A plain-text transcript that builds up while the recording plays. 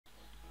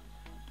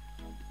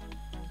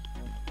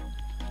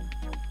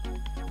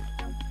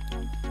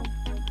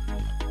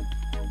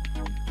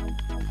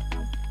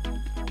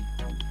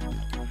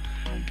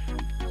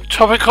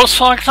Tropical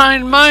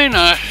Cyclone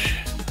Mona.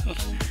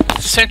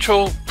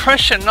 Central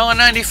pressure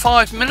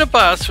 985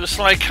 millibars was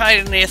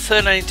located near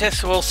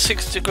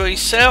 13.6 degrees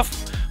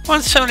south,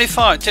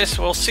 175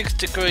 decimal 6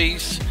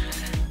 degrees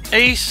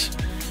east,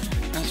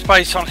 and it's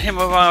based on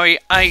Himawari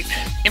 8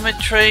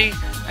 imagery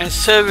and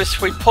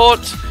service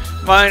reports.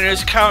 Mona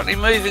is currently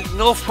moving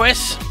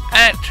northwest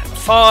at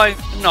 5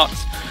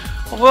 knots.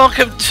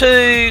 Welcome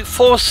to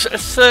Force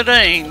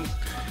 13,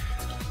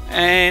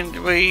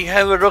 and we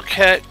have a look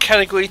at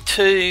Category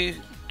 2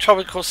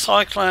 Tropical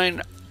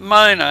Cyclone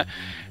Mona.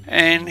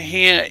 And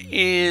here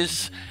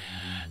is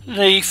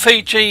the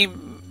Fiji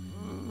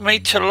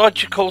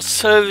Meteorological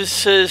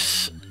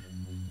Services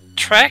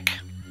track.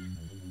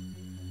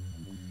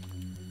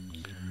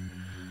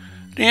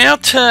 The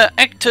outer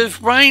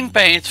active rain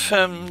bands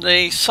from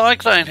the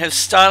cyclone have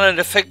started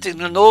affecting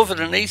the northern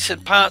and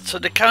eastern parts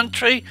of the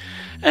country.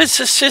 As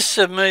the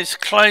system moves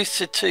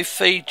closer to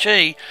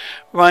Fiji,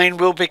 rain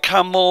will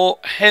become more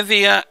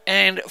heavier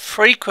and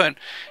frequent.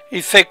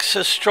 Effects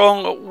of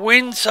strong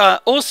winds are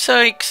also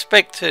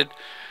expected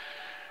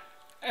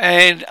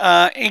and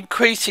are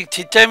increasing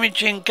to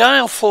damaging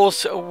gale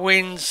force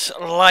winds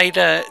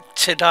later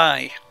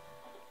today.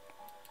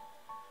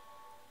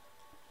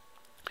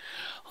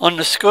 On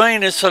the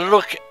screen is a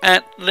look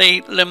at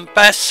the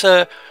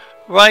Limbasa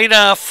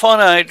radar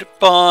followed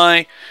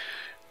by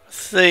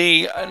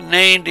the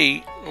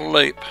Nandi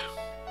loop.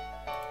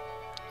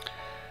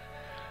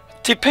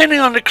 Depending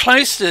on the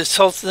closeness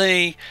of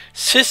the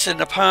system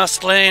to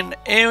past land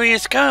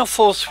areas, gale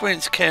force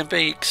winds can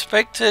be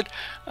expected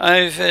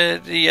over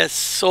the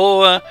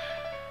SUVA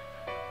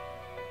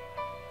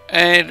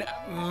and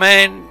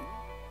Manuka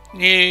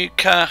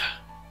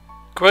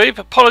group.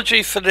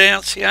 Apology for the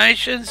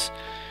pronunciations.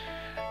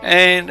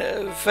 And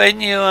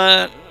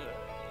Vanuatu,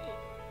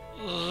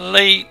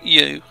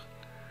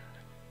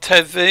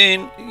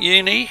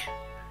 Taveuni,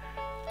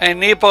 and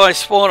nearby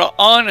smaller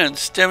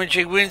islands.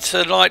 Damaging winds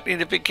are likely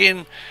to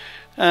begin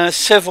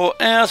several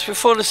hours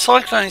before the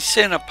cyclone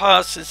centre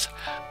passes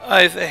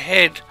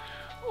overhead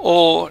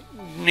or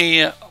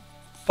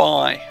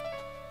nearby.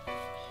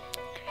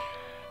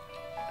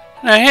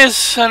 Now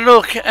here's a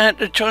look at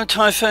the Joint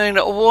Typhoon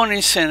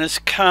Warning Centre's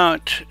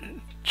current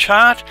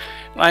chart.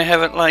 They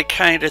have it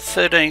located at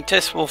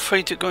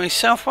 13.3 degrees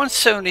south,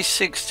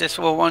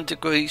 176.1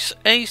 degrees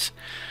east.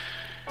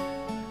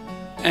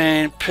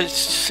 And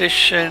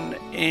position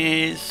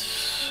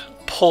is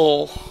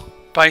Paul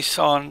based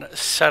on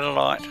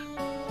satellite.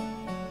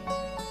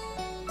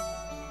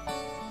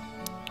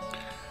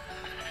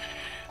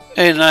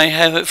 And they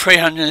have it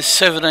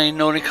 317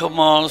 nautical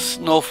miles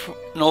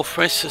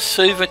northwest of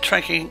SUVA,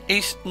 tracking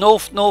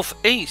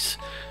north-northeast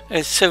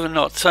at 7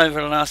 knots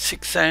over the last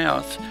 6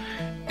 hours.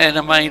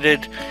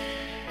 Animated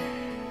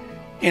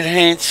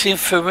enhanced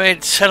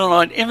infrared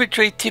satellite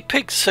imagery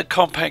depicts a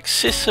compact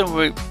system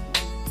with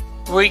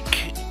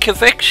weak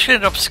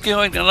convection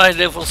obscuring the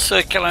low-level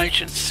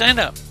circulation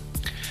centre.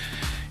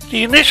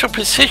 The initial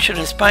position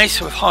is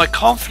based with high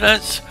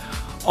confidence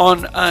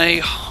on a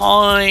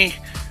high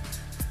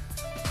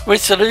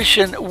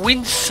resolution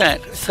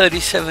WindSat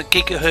 37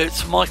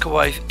 GHz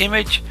microwave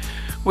image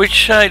which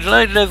showed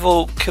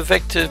low-level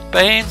convective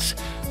bands,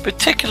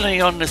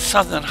 particularly on the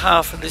southern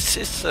half of the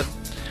system,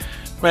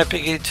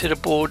 wrapping into the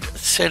board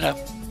centre.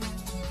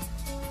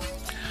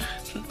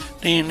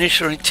 The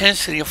initial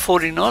intensity of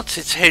 40 knots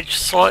is hedged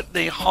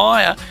slightly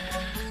higher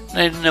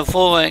than the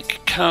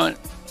Vorak current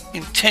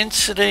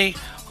intensity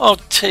of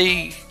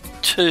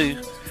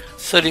T2,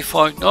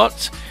 35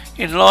 knots,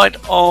 in light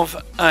of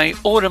an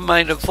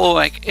automated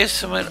Vorak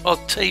estimate of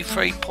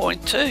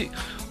T3.2,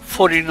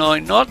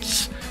 49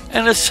 knots,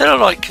 and a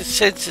satellite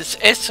consensus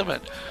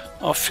estimate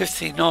of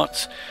 50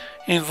 knots.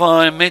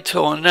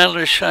 Environmental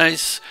analysis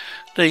shows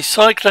the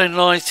cyclone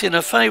lies in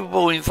a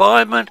favourable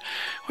environment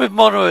with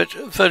moderate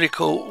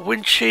vertical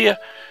wind shear,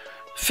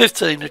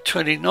 15 to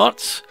 20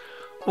 knots,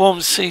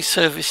 warm sea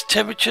surface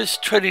temperatures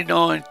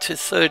 29 to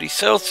 30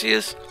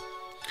 Celsius,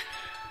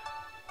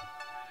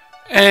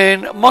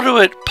 and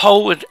moderate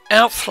poleward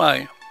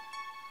outflow.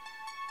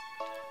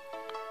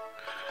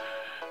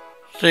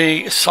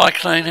 The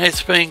cyclone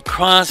has been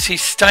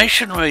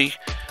quasi-stationary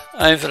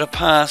over the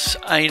past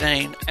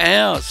 18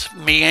 hours,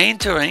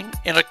 meandering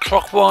in a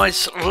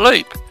clockwise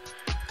loop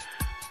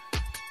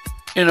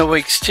in a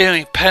weak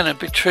steering pattern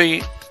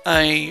between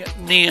a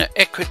near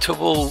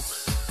equatorial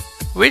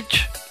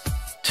ridge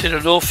to the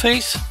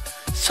northeast,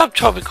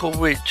 subtropical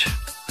ridge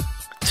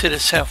to the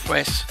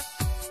southwest.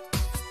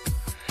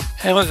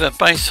 However,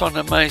 based on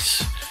the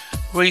most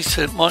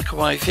recent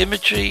microwave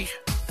imagery,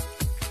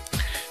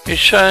 it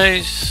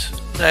shows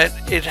that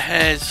it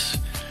has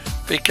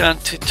begun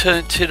to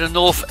turn to the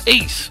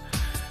northeast,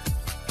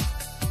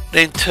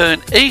 then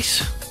turn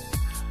east,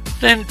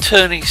 then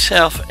turning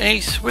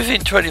southeast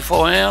within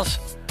 24 hours,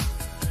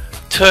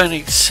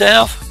 turning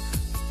south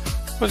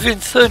within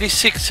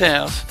 36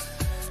 hours.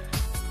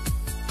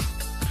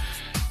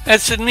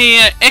 As the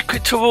near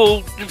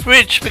equatorial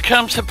ridge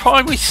becomes the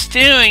primary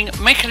steering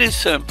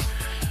mechanism,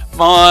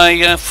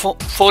 by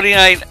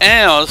 48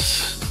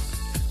 hours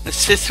the The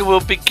system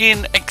will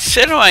begin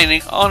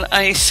accelerating on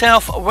a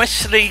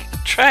southwesterly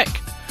track,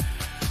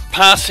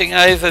 passing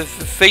over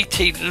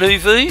Viti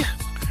Levu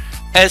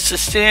as the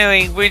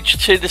steering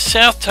ridge to the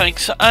south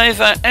takes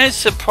over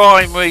as the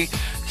primary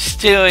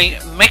steering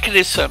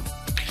mechanism.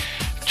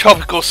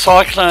 Tropical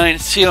Cyclone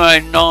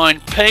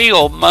 09P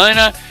or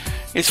Mona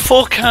is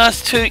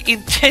forecast to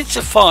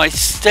intensify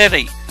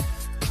steadily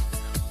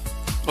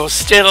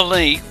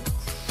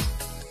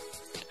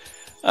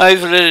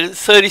over the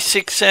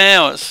 36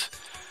 hours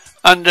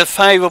under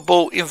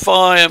favourable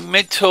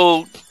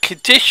environmental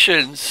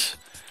conditions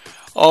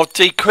of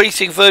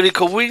decreasing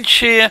vertical wind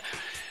shear,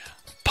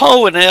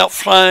 pole and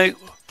outflow,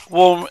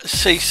 warm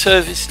sea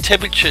surface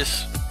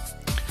temperatures,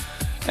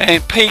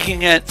 and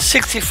peaking at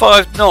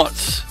 65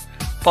 knots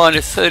by the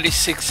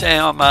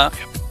 36-hour mark.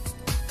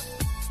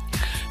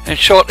 And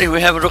shortly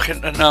we have a look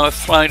at the NOAA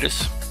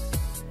floaters.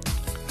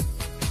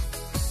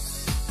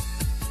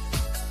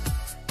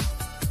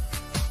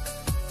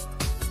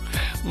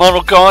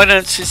 Model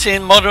guidance is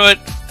in moderate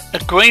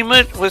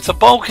agreement with the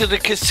bulk of the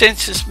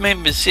consensus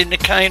members,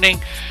 indicating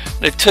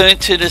the turn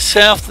to the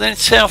south then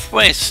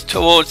southwest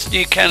towards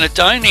New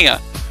Caledonia,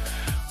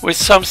 with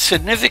some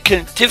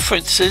significant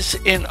differences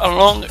in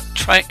along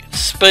track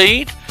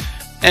speed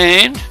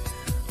and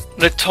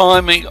the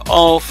timing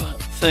of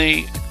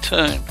the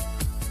turn.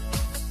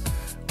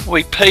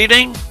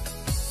 Repeating,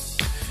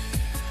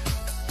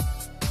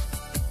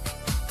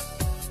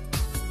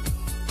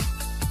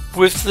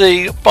 with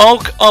the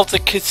bulk of the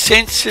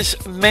consensus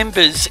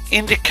members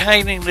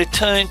indicating the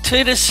turn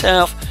to the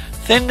south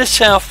then the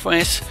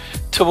southwest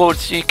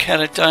towards New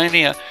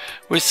Caledonia,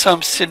 with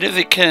some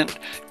significant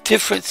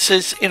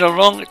differences in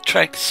along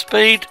track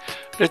speed,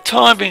 the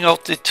timing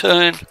of the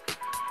turn,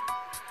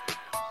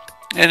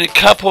 and a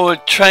couple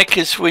of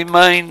trackers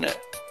remain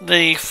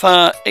the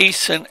far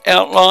eastern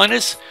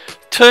outliners,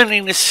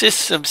 turning the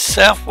system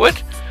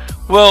southward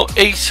well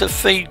east of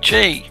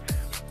Fiji.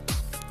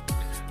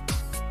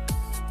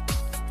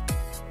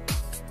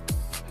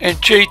 And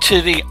due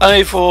to the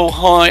overall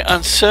high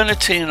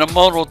uncertainty in the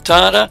model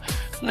data,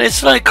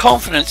 there's no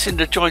confidence in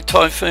the Joint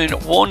Typhoon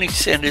Warning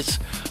Centre's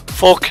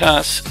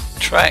forecast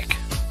track.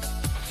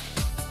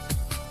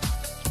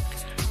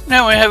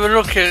 Now we have a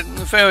look at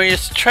the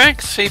various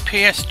tracks,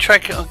 CPS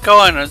track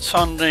guidance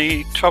on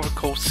the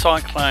tropical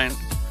cyclone.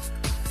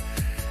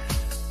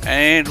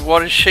 And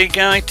what is she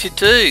going to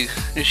do?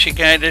 Is she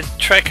going to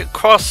track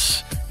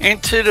across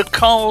into the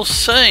Coral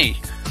Sea?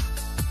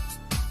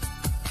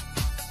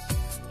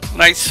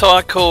 Late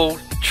cycle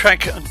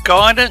track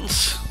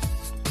guidance.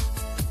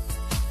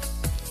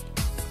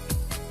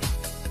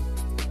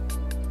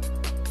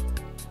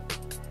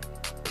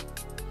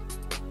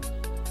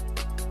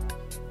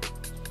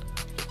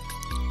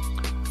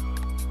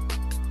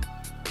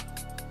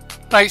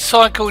 Late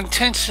cycle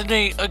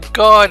intensity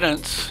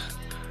guidance.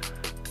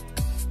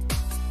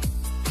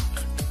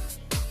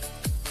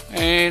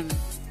 And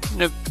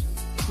the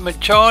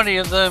majority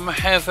of them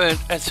have it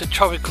as a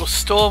tropical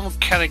storm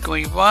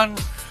category 1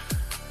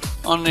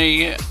 on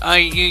the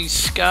AU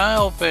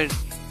scale, but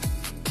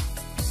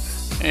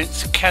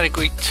it's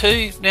category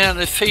 2. Now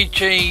the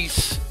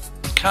Fiji's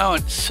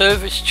current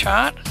service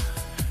chart,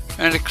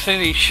 and it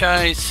clearly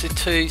shows the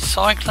two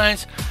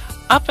cyclones.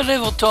 Upper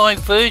level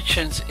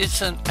divergence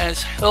isn't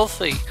as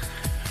healthy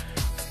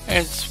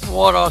as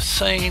what I've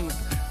seen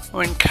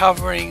when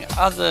covering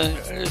other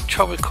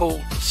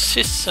tropical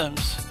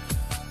systems.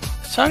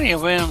 It's only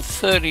around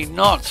 30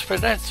 knots,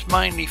 but that's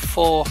mainly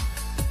for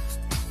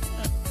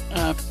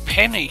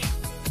penny.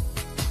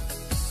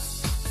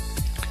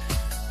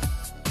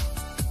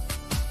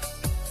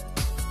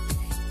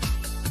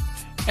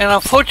 And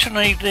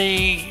unfortunately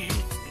the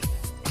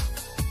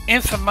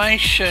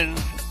information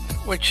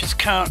which is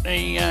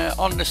currently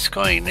on the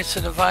screen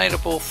isn't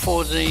available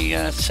for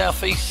the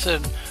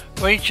southeastern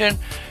region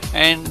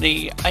and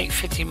the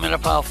 850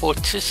 millibar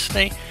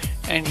vorticity,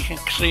 and you can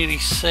clearly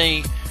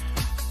see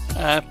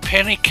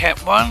penny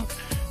Cat 1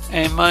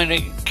 and Mona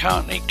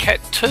currently Cat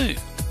 2.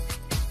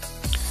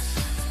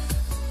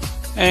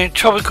 And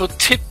tropical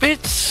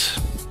tidbits,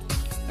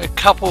 a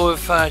couple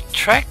of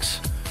tracks,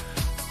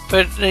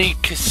 but the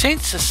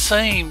consensus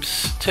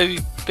seems to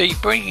be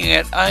bringing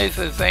it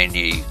over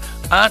Vanuatu,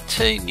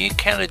 R2, New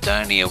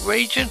Caledonia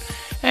region,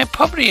 and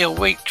probably a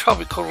weak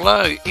tropical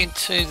low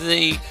into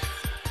the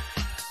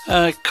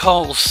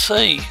Coral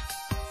Sea.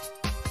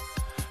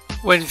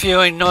 When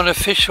viewing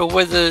non-official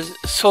weather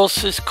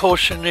sources,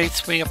 caution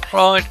needs to be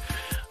applied.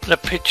 The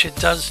picture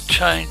does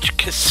change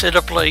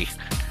considerably.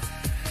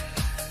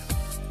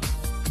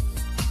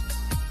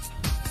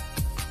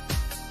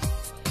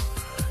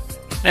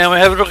 Now we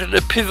have a look at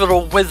the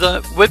Pivotal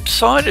Weather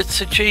website.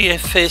 It's a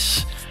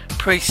GFS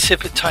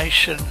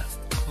precipitation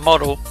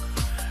model.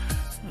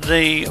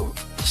 The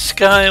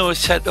scale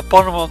is at the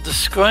bottom of the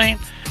screen,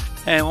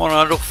 and what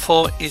I look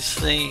for is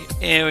the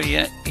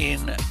area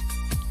in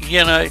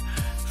yellow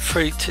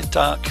through to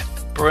dark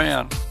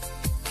brown.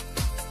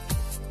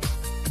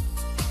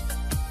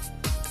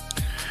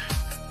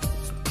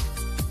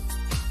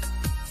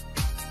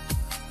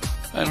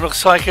 It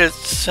looks like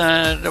it's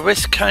the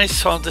west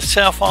coast of the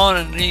South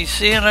Island of New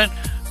Zealand,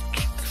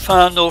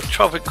 far north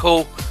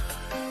tropical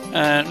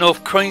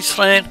North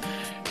Queensland,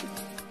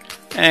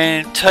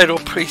 and total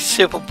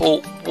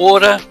perceptible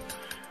water.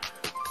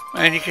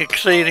 And you can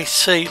clearly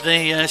see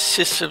the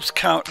systems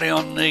currently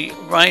on the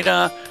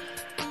radar.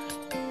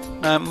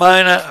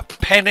 Mona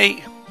Cat.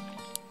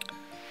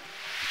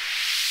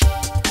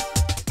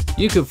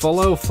 You can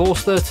follow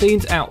Force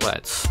 13's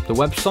outlets, the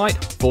website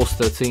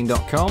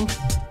force13.com,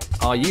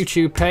 our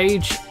YouTube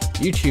page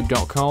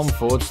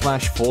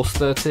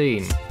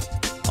youtube.com/Force13,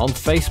 on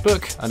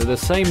Facebook under the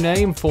same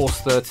name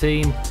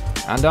Force13,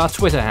 and our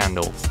Twitter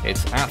handle,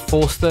 it's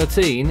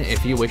 @Force13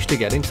 if you wish to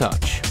get in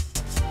touch.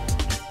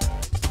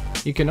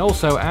 You can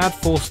also add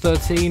Force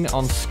 13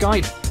 on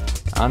Skype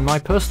and my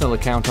personal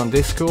account on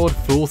Discord,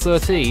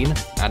 Fool13,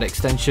 at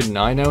extension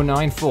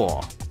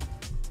 9094.